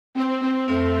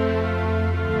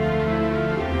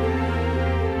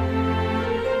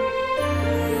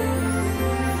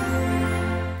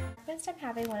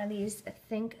these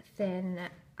Think Thin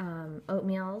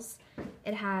oatmeals.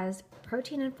 It has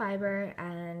protein and fiber,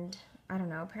 and I don't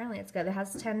know, apparently it's good. It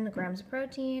has 10 grams of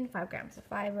protein, 5 grams of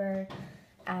fiber,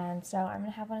 and so I'm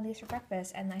gonna have one of these for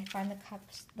breakfast. And I find the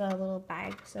cups, the little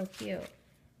bag, so cute.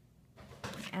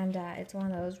 And it's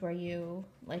one of those where you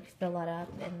like fill it up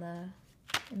in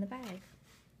the bag.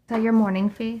 Is that your morning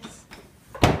face?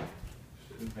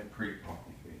 This is my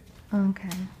pre-coffee face.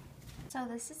 Okay. So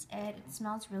this is it. It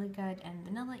smells really good and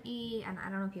vanilla-y, and I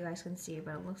don't know if you guys can see,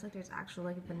 but it looks like there's actual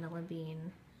like vanilla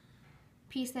bean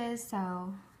pieces, so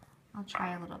I'll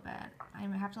try a little bit. I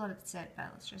might have to let it sit, but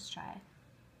let's just try.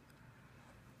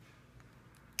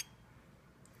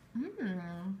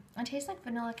 It tastes like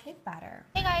vanilla cake batter.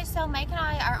 Hey guys, so Mike and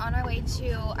I are on our way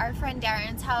to our friend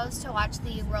Darren's house to watch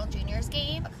the World Juniors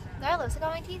game. Do I have lipstick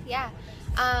on my teeth? Yeah.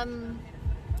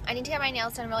 I need to get my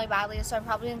nails done really badly, so I'm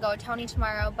probably gonna go with Tony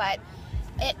tomorrow, but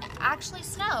it actually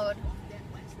snowed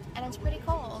and it's pretty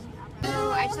cold.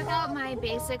 So I took out my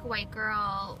basic white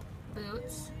girl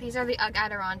boots. These are the UGG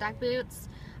Adirondack boots.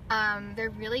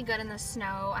 They're really good in the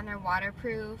snow and they're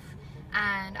waterproof.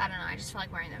 And I don't know, I just feel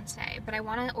like wearing them today. But I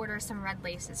want to order some red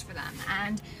laces for them.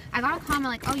 And I got a comment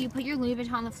like, oh, you put your Louis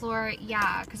Vuitton on the floor?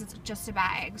 Yeah, because it's just a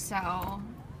bag, so.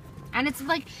 And it's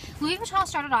like, Louis Vuitton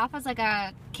started off as like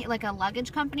a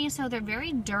luggage company, so they're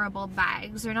very durable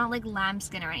bags. They're not like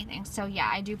lambskin or anything. So yeah,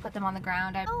 I do put them on the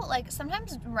ground. Like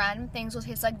sometimes random things will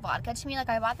taste like vodka to me. Like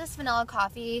I bought this vanilla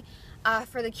coffee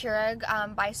for the Keurig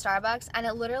by Starbucks, and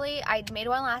it literally, I made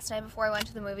one last night before I went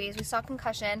to the movies. We saw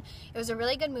Concussion. It was a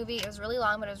really good movie. It was really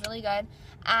long, but it was really good.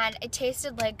 And it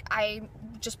tasted like I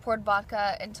just poured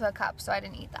vodka into a cup, so I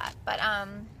didn't eat that. But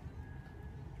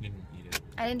You didn't eat it.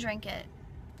 I didn't drink it.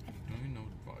 You don't even know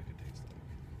what vodka tastes like.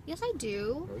 Yes, I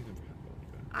do. I've never had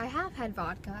vodka. I have had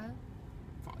vodka.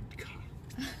 Vodka.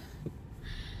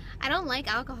 I don't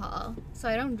like alcohol, so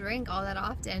I don't drink all that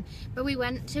often. But we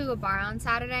went to a bar on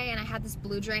Saturday and I had this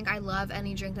blue drink. I love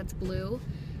any drink that's blue.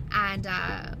 And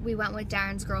we went with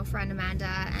Darren's girlfriend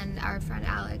Amanda and our friend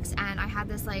Alex, and I had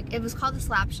this like, it was called the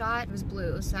Slap Shot. It was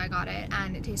blue, so I got it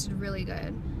and it tasted really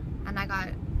good. And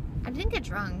I didn't get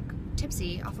drunk,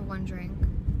 tipsy off of one drink.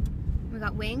 We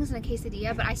got wings and a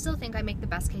quesadilla, but I still think I make the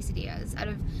best quesadillas out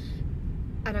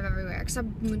of everywhere, except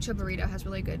Mucho Burrito has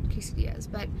really good quesadillas.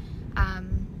 But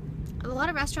a lot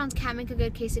of restaurants can't make a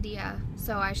good quesadilla,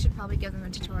 so I should probably give them a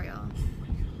tutorial.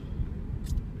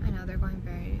 I know, they're going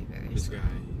very, very This slow. guy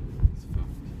is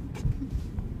fucked.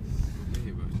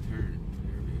 Hey, about to turn.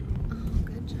 There we go. Oh,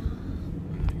 good job.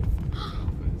 I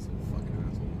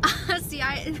got fucked. See,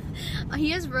 he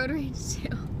has road rage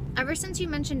too. Ever since you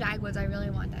mentioned Dagwoods, I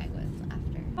really want Dagwoods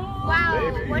after.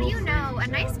 Wow, baby. what do you know? A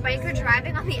nice biker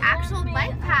driving on the actual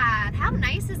bike path. How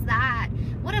nice is that?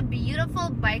 What a beautiful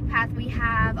bike path we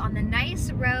have on the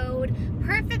nice road.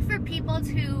 Perfect for people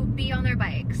to be on their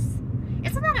bikes.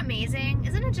 Isn't that amazing?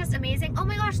 Isn't it just amazing? Oh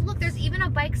my gosh, look, there's even a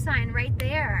bike sign right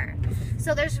there.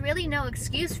 So there's really no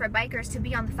excuse for bikers to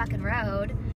be on the fucking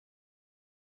road.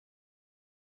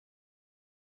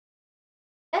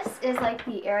 This is like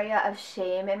the area of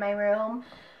shame in my room.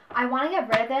 I want to get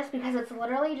rid of this because it's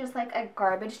literally just like a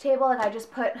garbage table. Like I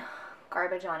just put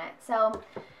garbage on it. So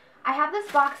I have this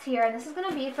box here, and this is going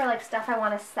to be for like stuff I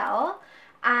want to sell.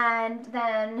 And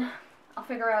then I'll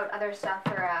figure out other stuff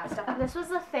for stuff. This was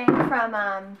the thing from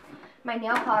my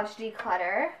nail polish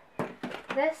declutter.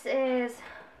 This is,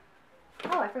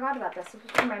 oh, I forgot about this. This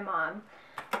was from my mom.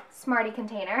 Smarty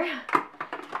container.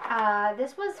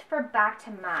 This was for Back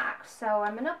to Mac. So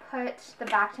I'm going to put the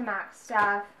Back to Mac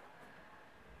stuff,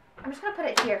 I'm just going to put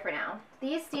it here for now.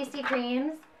 These CC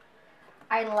creams,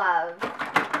 I love.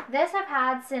 This I've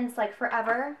had since like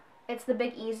forever. It's the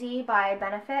Big Easy by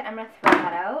Benefit. I'm going to throw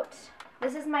that out.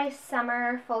 This is my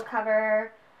summer full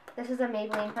cover. This is a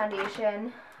Maybelline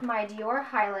foundation. My Dior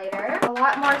highlighter. A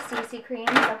lot more CC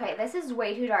creams. Okay, this is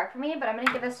way too dark for me, but I'm going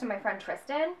to give this to my friend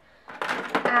Tristan.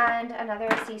 And another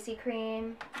CC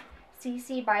cream.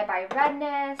 CC by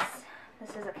Redness.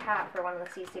 This is a cap for one of the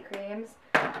CC creams.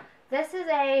 This is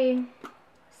a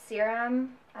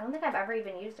serum. I don't think I've ever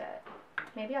even used it.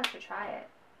 Maybe I should try it.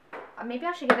 Maybe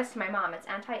I should give this to my mom. It's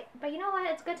but you know what?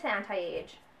 It's good to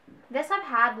anti-age. This I've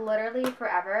had literally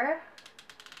forever.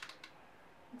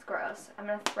 It's gross. I'm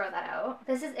going to throw that out.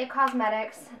 This is It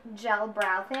Cosmetics gel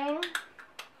brow thing.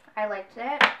 I liked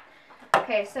it.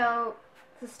 Okay, so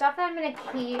the stuff that I'm going to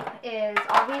keep is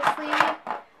obviously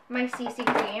my CC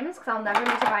creams, because I'll never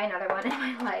need to buy another one in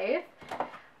my life.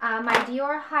 My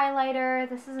Dior highlighter.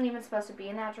 This isn't even supposed to be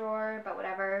in that drawer, but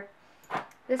whatever.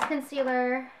 This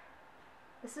concealer.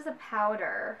 This is a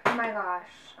powder. Oh my gosh.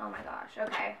 Oh my gosh.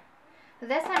 Okay.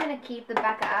 This I'm going to keep, the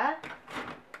Becca.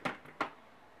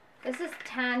 This is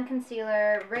tan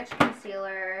concealer, rich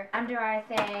concealer, under eye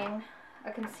thing,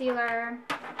 a concealer,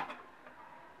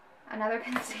 another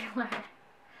concealer.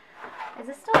 Is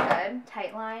this still good?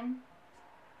 Tight line.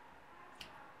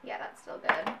 Yeah, that's still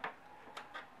good.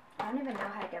 I don't even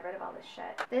know how to get rid of all this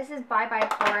shit. This is Bye Bye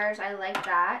Pores. I like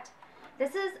that.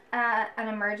 This is an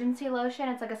emergency lotion.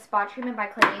 It's like a spot treatment by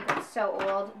Clinique. It's so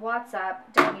old. What's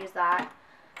up? Don't use that.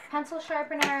 Pencil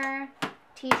sharpener,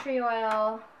 tea tree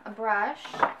oil, a brush.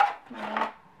 Let me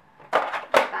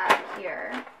put that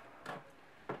here.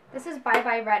 This is Bye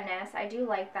Bye Redness. I do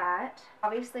like that.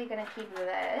 Obviously gonna keep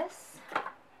this.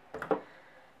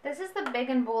 This is the Big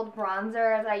and Bold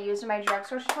bronzer that I used in my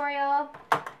drugstore tutorial.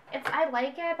 I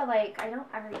like it, but like I don't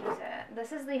ever use it.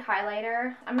 This is the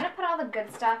highlighter. I'm gonna put all the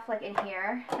good stuff like in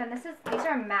here. And these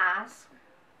are masks.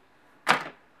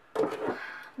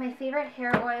 My favorite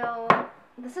hair oil.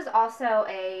 This is also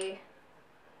a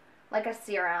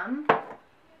serum.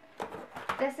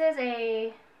 This is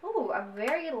a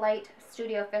very light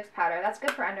Studio Fix powder. That's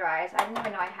good for under eyes. I didn't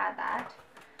even know I had that.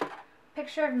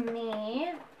 Picture of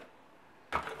me.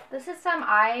 This is some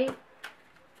eye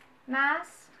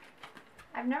masks.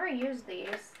 I've never used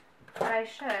these, but I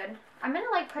should. I'm gonna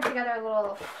like put together a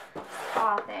little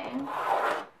spa thing,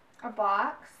 a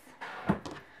box.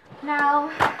 Now,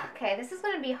 okay, this is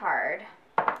gonna be hard.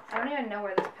 I don't even know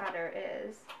where this powder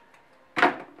is.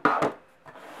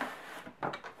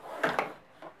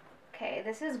 Okay,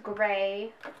 this is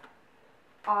gray,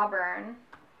 auburn,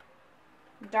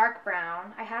 dark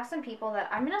brown. I have some people that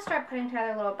I'm gonna start putting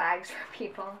together little bags for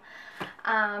people.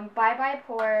 Bye Bye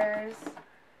Pores.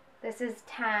 This is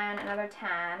tan, another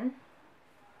tan.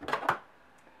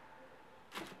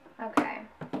 Okay,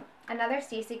 another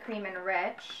CC Cream and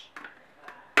Rich.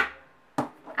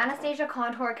 Anastasia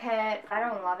Contour Kit. I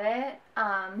don't love it,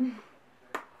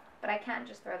 but I can't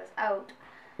just throw this out.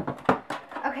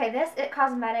 Okay, this IT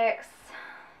Cosmetics.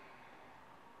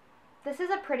 This is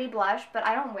a pretty blush, but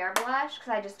I don't wear blush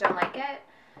because I just don't like it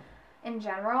in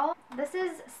general. This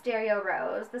is Stereo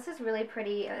Rose. This is really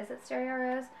pretty. Is it Stereo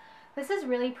Rose? This is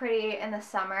really pretty in the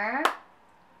summer,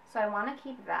 so I want to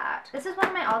keep that. This is one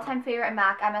of my all-time favorite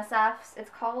MAC MSFs. It's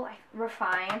called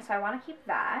Refine, so I want to keep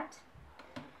that.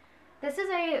 This is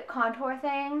a contour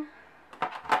thing.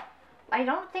 I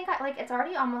don't think it's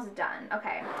already almost done.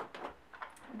 Okay.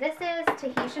 This is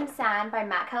Tahitian Sand by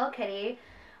MAC Hello Kitty,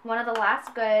 one of the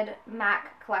last good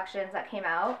MAC collections that came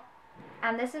out,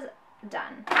 and this is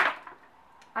done.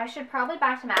 I should probably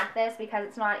back to MAC this because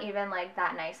it's not even like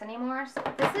that nice anymore. So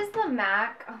this is the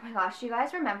MAC. Oh my gosh, do you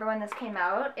guys remember when this came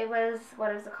out? It was,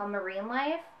 what is it called? Marine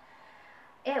Life.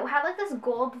 It had like this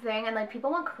gold thing and like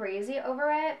people went crazy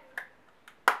over it.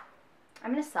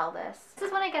 I'm gonna sell this. This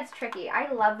is when it gets tricky.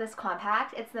 I love this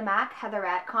compact. It's the MAC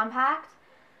Heatherette compact.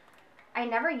 I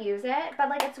never use it, but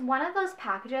like it's one of those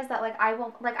packages that like I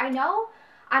won't, like I know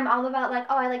I'm all about like,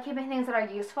 oh, I like keeping things that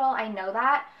are useful. I know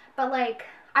that, but like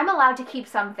I'm allowed to keep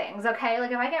some things, okay?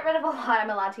 Like if I get rid of a lot, I'm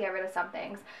allowed to get rid of some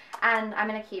things. And I'm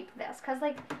gonna keep this because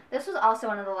like this was also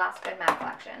one of the last good MAC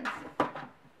collections.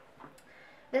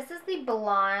 This is the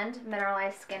Blonde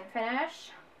Mineralized Skin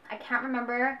Finish. I can't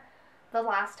remember the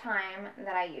last time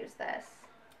that I used this,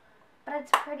 but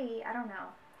it's pretty. I don't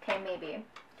know. Okay, maybe.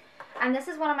 And this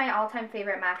is one of my all-time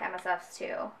favorite MAC MSFs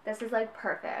too. This is like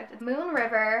perfect. Moon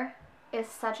River is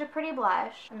such a pretty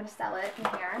blush. I'm gonna sell it in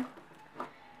here.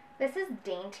 This is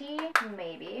Dainty,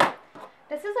 maybe.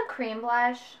 This is a cream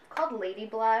blush called Lady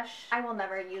Blush. I will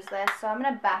never use this, so I'm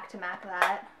gonna back to MAC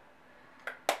that.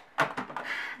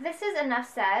 This is Enough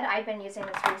Said. I've been using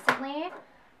this recently.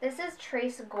 This is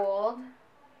Trace Gold.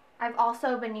 I've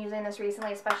also been using this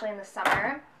recently, especially in the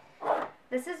summer.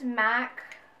 This is MAC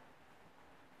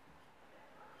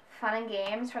Fun and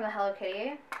Games from the Hello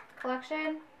Kitty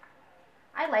collection.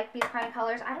 I like these kind of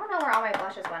colors. I don't know where all my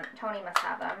blushes went. Tony must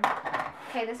have them.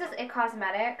 Okay, this is IT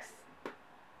Cosmetics.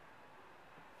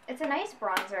 It's a nice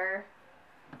bronzer.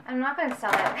 I'm not going to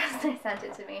sell it because they sent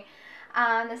it to me.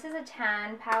 This is a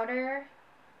tan powder.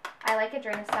 I like it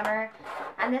during the summer.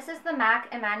 And this is the MAC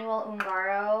Emmanuel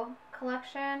Ungaro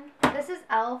collection. This is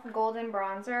e.l.f. Golden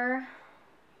Bronzer.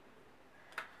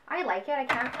 I like it. I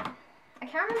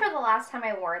can't remember the last time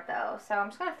I wore it though, so I'm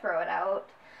just going to throw it out.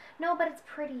 No, but it's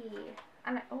pretty.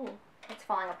 And oh, it's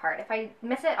falling apart. If I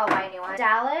miss it, I'll buy a new one.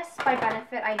 Dallas by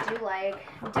Benefit, I do like.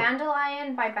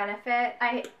 Dandelion by Benefit,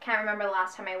 I can't remember the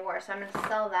last time I wore, so I'm going to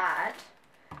sell that.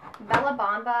 Bella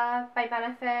Bamba by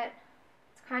Benefit.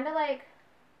 It's kind of like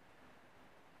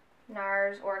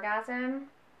NARS Orgasm,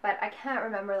 but I can't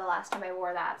remember the last time I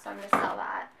wore that, so I'm going to sell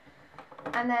that.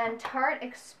 And then Tarte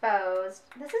Exposed.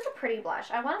 This is a pretty blush.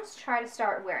 I want to try to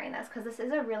start wearing this because this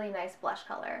is a really nice blush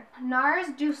color.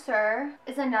 NARS Douceur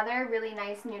is another really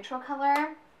nice neutral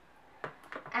color.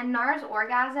 And NARS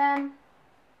Orgasm,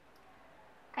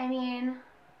 I mean,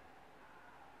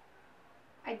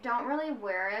 I don't really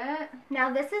wear it.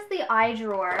 Now this is the eye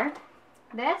drawer.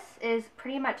 This is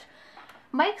pretty much,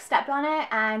 Mike stepped on it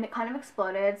and it kind of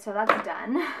exploded, so that's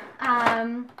done.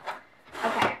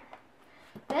 Okay.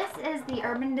 This is the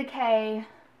Urban Decay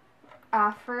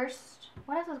first,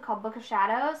 what is it called? Book of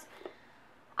Shadows.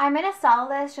 I'm going to sell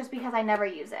this just because I never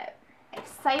use it.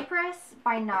 Cypress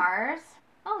by NARS.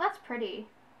 Oh, that's pretty.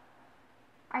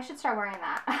 I should start wearing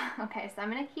that. Okay, so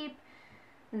I'm going to keep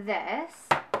this.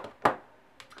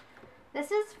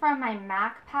 This is from my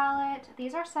MAC palette.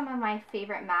 These are some of my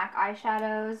favorite MAC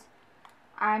eyeshadows.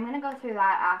 I'm going to go through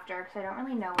that after because I don't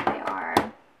really know what they are.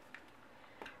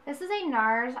 This is a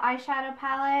NARS eyeshadow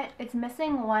palette. It's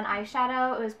missing one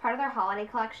eyeshadow. It was part of their holiday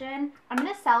collection. I'm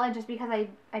going to sell it just because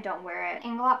I don't wear it.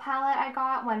 Inglot palette I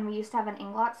got when we used to have an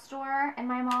Inglot store in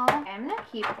my mall. I'm going to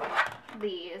keep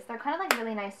these. They're kind of like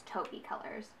really nice taupey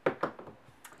colors.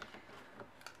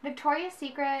 Victoria's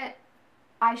Secret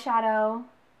eyeshadow.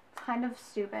 It's kind of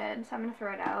stupid, so I'm going to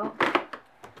throw it out.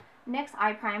 NYX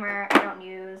eye primer I don't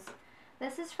use.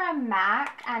 This is from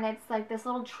MAC, and it's like this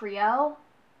little trio.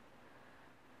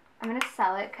 I'm going to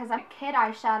sell it because I'm Kid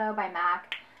Eyeshadow by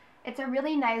MAC. It's a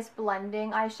really nice blending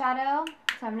eyeshadow,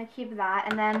 so I'm going to keep that.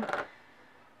 And then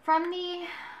from the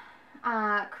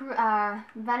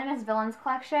Venomous Villains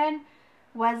collection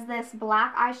was this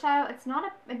black eyeshadow. It's not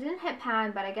a, it didn't hit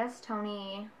pan, but I guess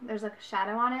Tony, there's a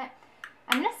shadow on it.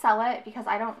 I'm going to sell it because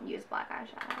I don't use black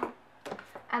eyeshadow.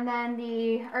 And then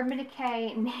the Urban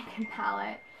Decay Naked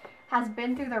palette has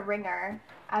been through the ringer,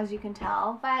 as you can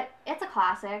tell, but it's a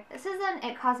classic. This is an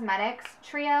It Cosmetics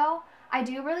trio. I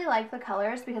do really like the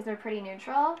colors because they're pretty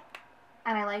neutral,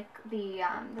 and I like the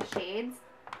shades.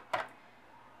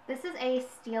 This is a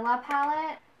Stila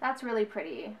palette. That's really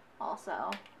pretty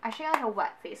also. I should get like a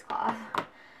wet face cloth.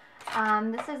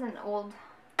 This is an old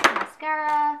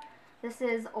mascara. This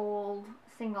is old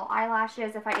single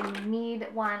eyelashes. If I need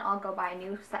one, I'll go buy a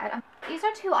new set. These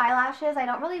are 2 eyelashes. I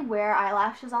don't really wear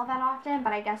eyelashes all that often,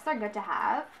 but I guess they're good to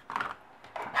have.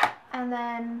 And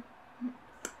then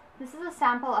this is a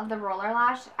sample of the Roller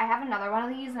Lash. I have another one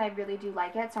of these and I really do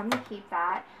like it, so I'm going to keep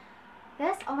that.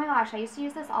 This, oh my gosh, I used to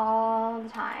use this all the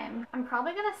time. I'm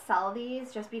probably going to sell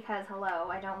these just because, hello,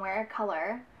 I don't wear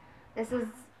color. This is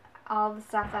all the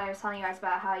stuff that I was telling you guys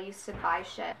about how I used to buy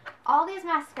shit. All these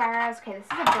mascaras, okay, this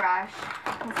is a brush.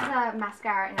 This is a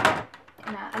mascara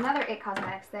in another It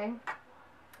Cosmetics thing.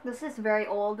 This is very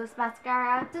old, this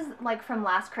mascara. This is like from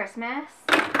last Christmas.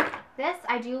 This,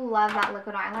 I do love that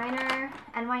liquid eyeliner.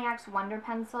 NYX Wonder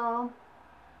Pencil.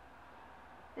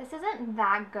 This isn't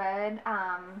that good.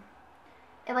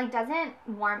 It like doesn't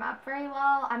warm up very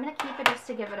well. I'm going to keep it just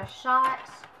to give it a shot.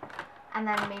 And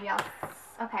then maybe I'll...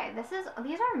 Okay,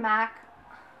 these are MAC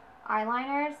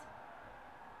eyeliners.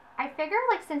 I figure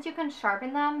like since you can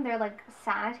sharpen them, they're like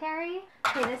sanitary.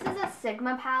 Okay, this is a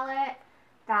Sigma palette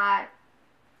that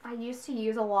I used to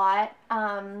use a lot.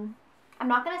 I'm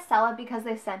not going to sell it because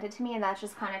they sent it to me and that's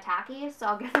just kind of tacky. So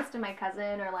I'll give this to my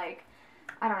cousin or like,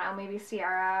 I don't know, maybe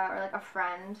Sierra or like a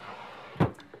friend.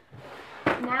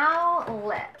 Now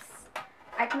lips.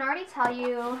 I can already tell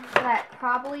you that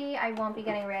probably I won't be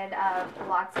getting rid of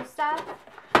lots of stuff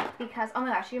because, oh my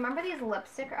gosh, do you remember these lip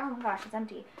stickers? Oh my gosh, it's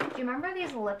empty. Do you remember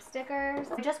these lip stickers?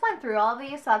 I just went through all of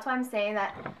these, so that's why I'm saying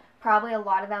that probably a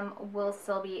lot of them will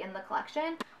still be in the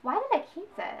collection. Why did I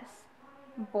keep this?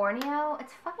 Borneo?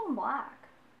 It's fucking black.